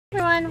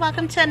Everyone,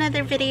 welcome to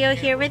another video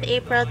here with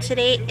April.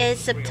 Today is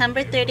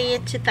September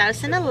 30th,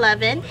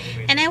 2011,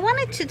 and I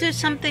wanted to do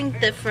something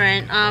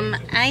different.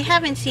 I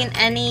haven't seen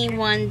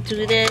anyone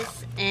do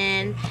this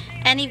in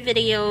any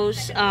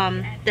videos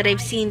that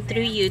I've seen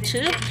through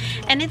YouTube,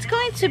 and it's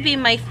going to be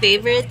my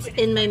favorites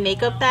in my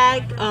makeup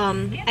bag.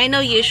 I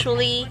know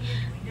usually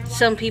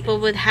some people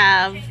would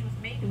have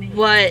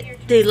what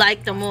they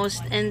like the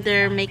most in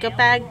their makeup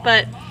bag,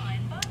 but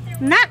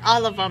not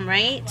all of them,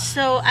 right?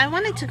 So I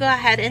wanted to go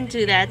ahead and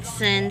do that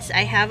since I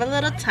have a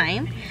little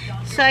time.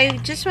 So I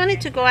just wanted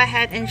to go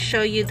ahead and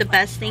show you the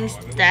best things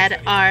that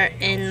are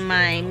in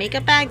my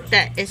makeup bag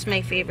that is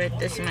my favorite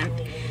this month.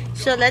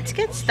 So let's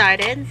get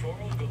started.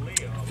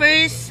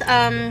 First,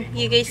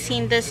 you guys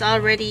seen this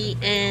already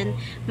in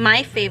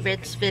my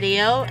favorites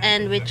video,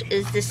 and which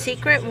is the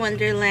Secret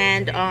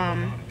Wonderland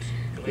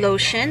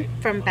lotion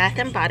from Bath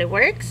and Body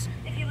Works.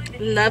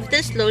 Love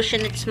this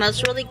lotion. It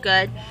smells really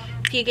good.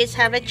 If you guys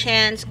have a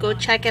chance, go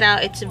check it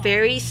out. It's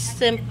very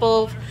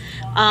simple.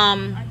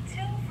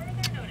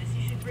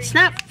 It's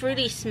not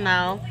fruity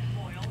smell.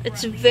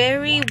 It's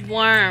very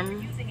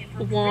warm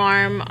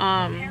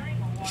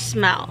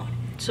smell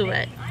to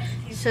it.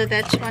 So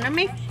that's one of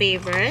my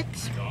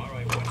favorites.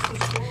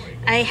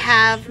 I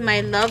have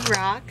my Love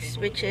Rocks,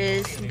 which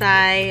is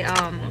by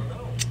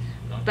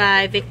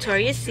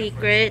Victoria's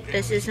Secret.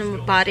 This is a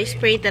body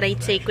spray that I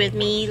take with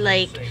me,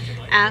 like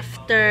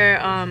after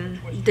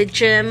the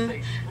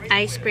gym.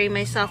 I spray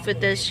myself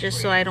with this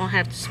just so I don't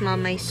have to smell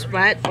my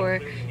sweat,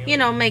 or you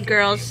know, my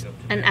girls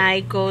and I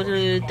go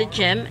to the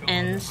gym,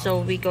 and so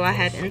we go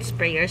ahead and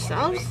spray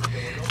ourselves.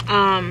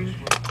 My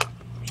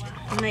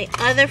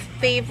other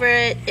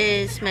favorite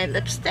is my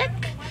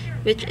lipstick,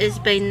 which is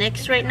by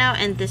NYX right now,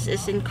 and this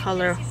is in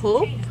color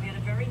Hope.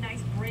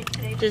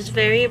 Just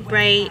very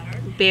bright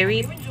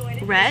berry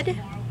red.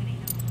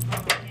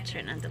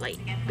 Turn on the light.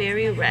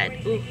 Berry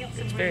red. Ooh,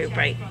 it's very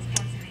bright.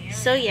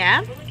 So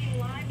yeah,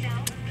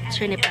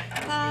 turn it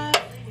back off.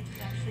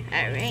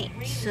 Alright,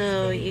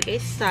 so you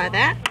guys saw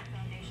that.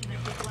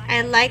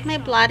 I like my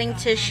blotting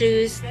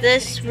tissues.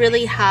 This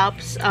really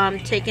helps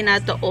taking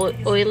out the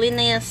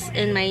oiliness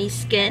in my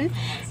skin.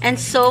 And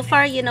so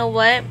far, you know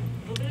what?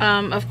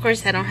 Of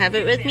course I don't have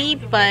it with me,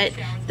 but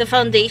the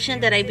foundation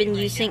that I've been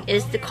using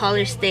is the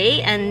Color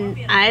Stay, and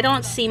I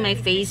don't see my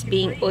face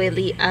being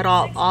oily at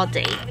all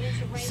day.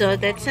 So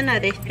that's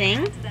another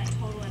thing.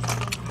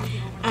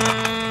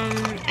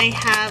 I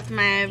have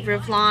my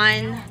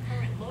Revlon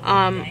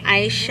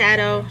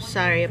eyeshadow.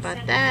 Sorry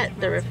about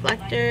that, the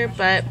reflector,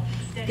 but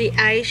the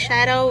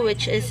eyeshadow,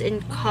 which is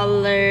in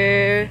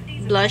color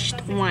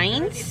Blushed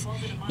Wines.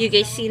 You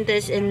guys seen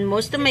this in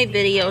most of my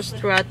videos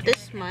throughout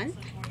this month.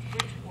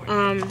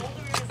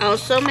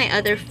 Also, my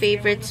other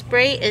favorite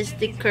spray is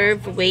the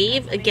Curve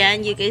Wave.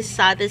 Again, you guys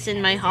saw this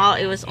in my haul.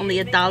 It was only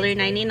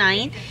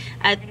 $1.99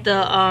 at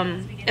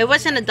the it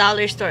wasn't a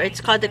dollar store. It's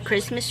called the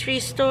Christmas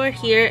Tree store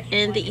here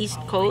in the East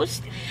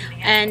Coast,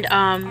 and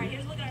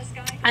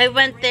I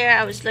went there.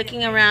 I was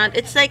looking around.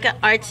 It's like an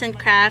arts and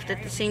craft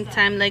at the same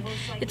time. Like,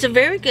 it's a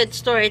very good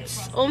store.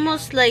 It's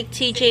almost like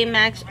TJ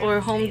Maxx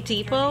or Home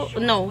Depot.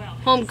 No,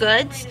 Home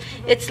Goods.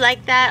 It's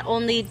like that,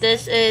 only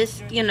this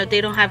is, you know,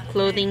 they don't have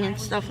clothing and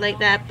stuff like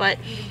that, but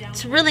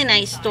it's a really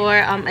nice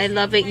store. I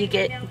love it. You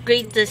get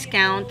great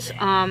discounts.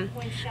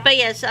 But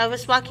yes, I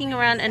was walking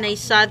around and I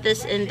saw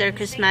this in their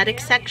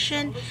cosmetics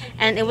section,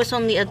 and it was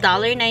only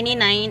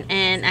 $1.99,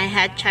 and I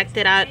had checked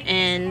it out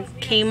in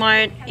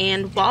Kmart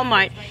and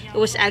Walmart. It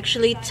was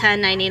actually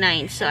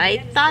 $10.99. So I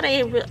thought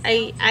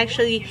I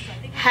actually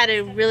had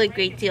a really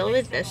great deal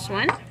with this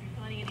one.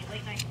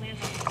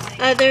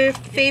 Other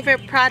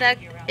favorite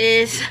product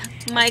is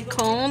my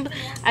comb.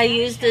 I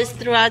use this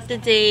throughout the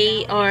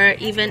day, or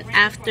even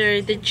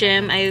after the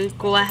gym. I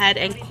go ahead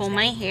and comb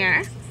my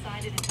hair.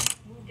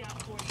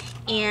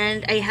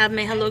 And I have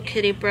my Hello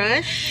Kitty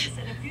brush.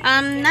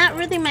 Not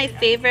really my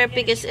favorite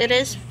because it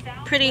is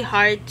pretty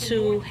hard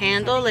to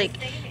handle. Like,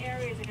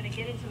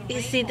 you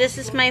see, this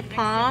is my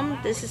palm,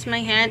 this is my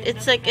hand.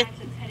 It's like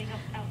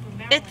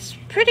it's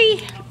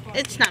pretty.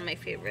 It's not my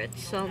favorite.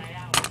 So,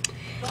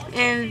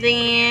 and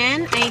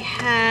then I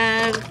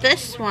have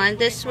this one.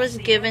 This was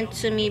given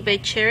to me by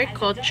Cherry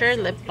Culture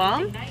lip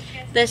balm.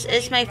 This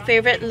is my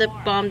favorite lip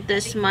balm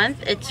this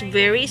month. It's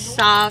very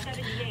soft.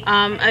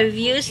 I've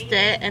used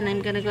it, and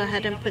I'm gonna go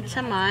ahead and put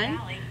some on.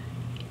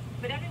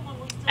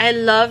 I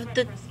love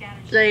the,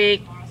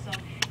 like,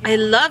 I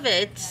love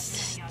it.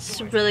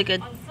 It's really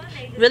good.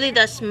 Really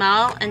does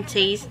smell and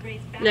taste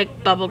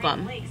like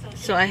bubblegum.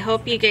 So I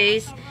hope you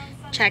guys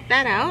check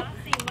that out.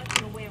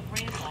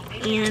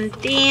 And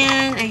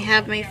then I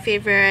have my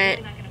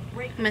favorite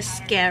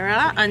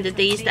mascara on the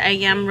days that I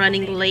am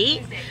running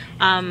late.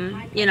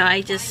 You know,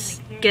 I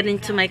just get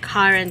into my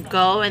car and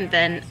go, and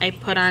then I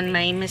put on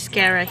my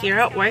mascara here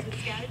at work,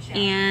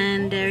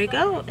 and there you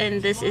go.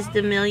 And this is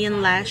the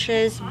Million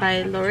Lashes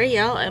by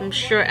L'Oreal. I'm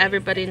sure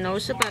everybody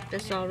knows about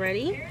this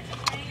already.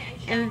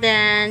 And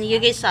then you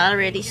guys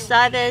already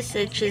saw this,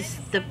 which is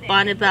the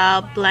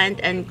Bonnabelle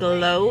Blend and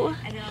Glow,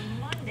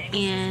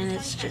 and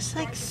it's just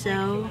like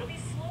so.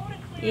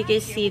 You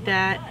can see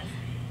that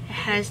it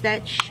has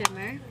that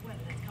shimmer.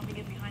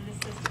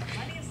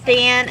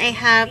 Then I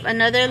have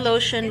another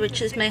lotion,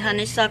 which is my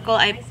honeysuckle.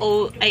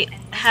 I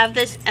have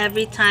this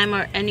every time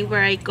or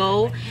anywhere I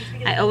go.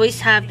 I always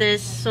have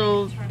this.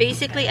 So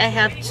basically I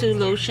have 2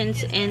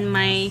 lotions in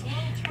my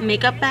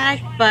makeup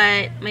bag,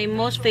 but my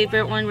most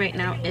favorite one right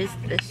now is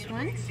this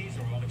one.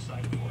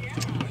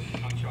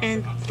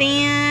 And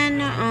then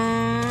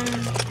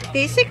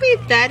basically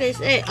that is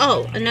it.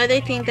 Oh,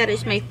 another thing that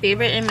is my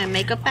favorite in my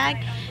makeup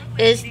bag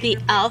is the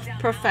e.l.f.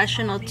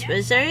 Professional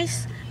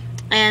Tweezers.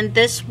 And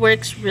this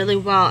works really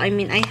well. I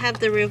mean, I have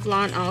the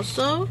Revlon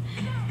also,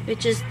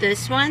 which is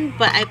this one,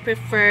 but I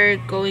prefer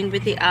going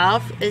with the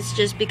e.l.f. It's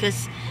just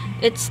because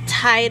it's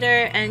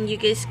tighter and you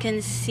guys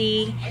can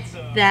see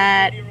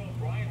that,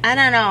 I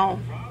don't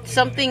know,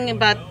 something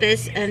about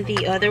this and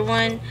the other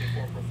one.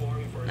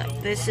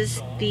 This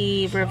is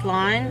the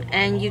Revlon,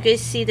 and you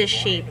guys see the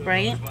shape,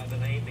 right?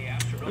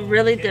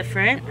 Really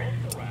different.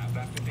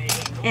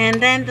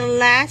 And then the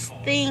last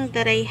thing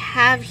that I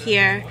have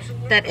here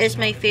that is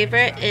my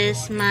favorite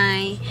is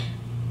my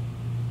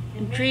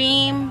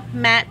Dream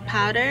Matte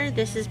Powder.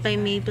 This is by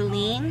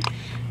Maybelline,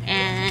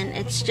 and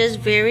it's just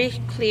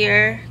very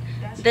clear.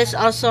 This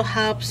also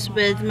helps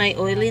with my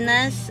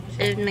oiliness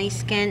in my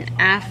skin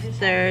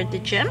after the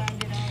gym,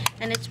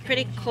 and it's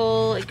pretty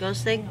cool. It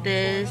goes like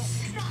this.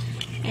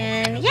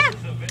 And yeah,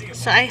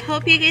 so I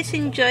hope you guys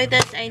enjoy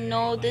this. I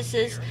know this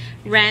is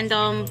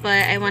random,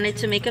 but I wanted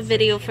to make a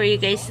video for you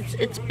guys.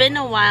 It's been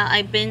a while.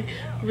 I've been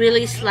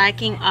really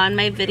slacking on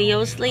my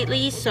videos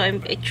lately, so I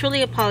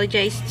truly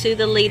apologize to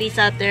the ladies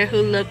out there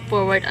who look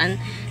forward on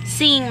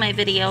seeing my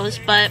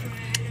videos. But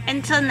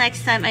until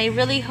next time, I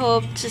really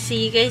hope to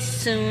see you guys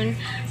soon.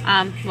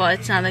 Well,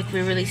 it's not like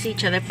we really see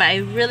each other, but I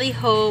really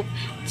hope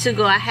to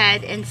go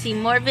ahead and see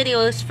more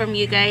videos from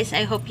you guys.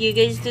 I hope you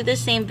guys do the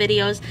same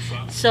videos.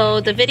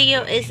 So the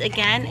video is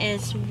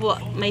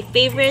what my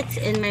favorites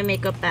in my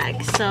makeup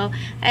bag. So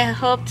I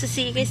hope to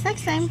see you guys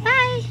next time.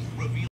 Bye.